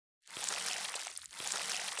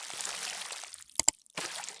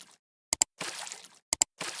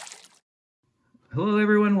Hello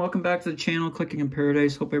everyone, welcome back to the channel, Clicking in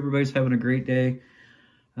Paradise. Hope everybody's having a great day.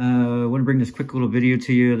 I want to bring this quick little video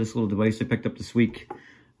to you, this little device I picked up this week.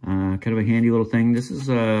 Kind of a handy little thing. This is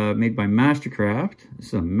made by Mastercraft. This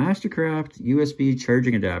is a Mastercraft USB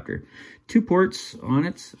charging adapter. 2 ports on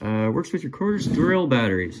it. Works with your quarters drill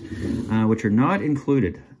batteries, which are not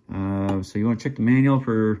included. So you want to check the manual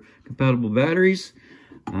for compatible batteries.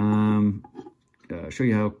 Show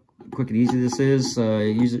you how quick and easy this is.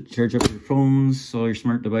 Use it to charge up your phones, all your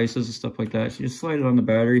smart devices and stuff like that. So you just slide it on the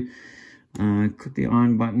battery, click the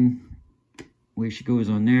on button, way she goes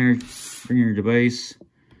on there, bring your device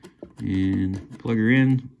and plug her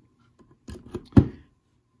in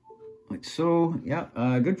like so. Yeah,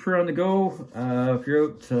 good for on the go. If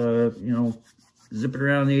you're out zipping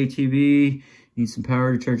around the ATV, need some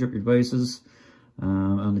power to charge up your devices,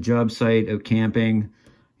 on the job site, out camping,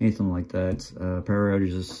 anything like that. Power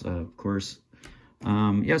outages, of course.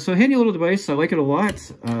 Yeah, so handy little device. I like it a lot.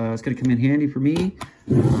 It's going to come in handy for me,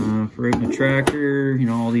 for out in the tractor. You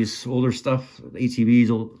know, all these older stuff,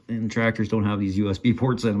 ATVs and tractors don't have these USB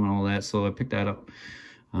ports in them and all that. So I picked that up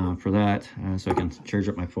for that, so I can charge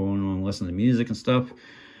up my phone and listen to music and stuff.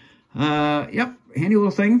 Yep, handy little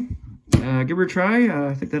thing. Give her a try.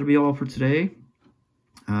 I think that'll be all for today.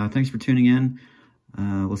 Thanks for tuning in.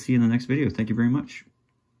 We'll see you in the next video. Thank you very much.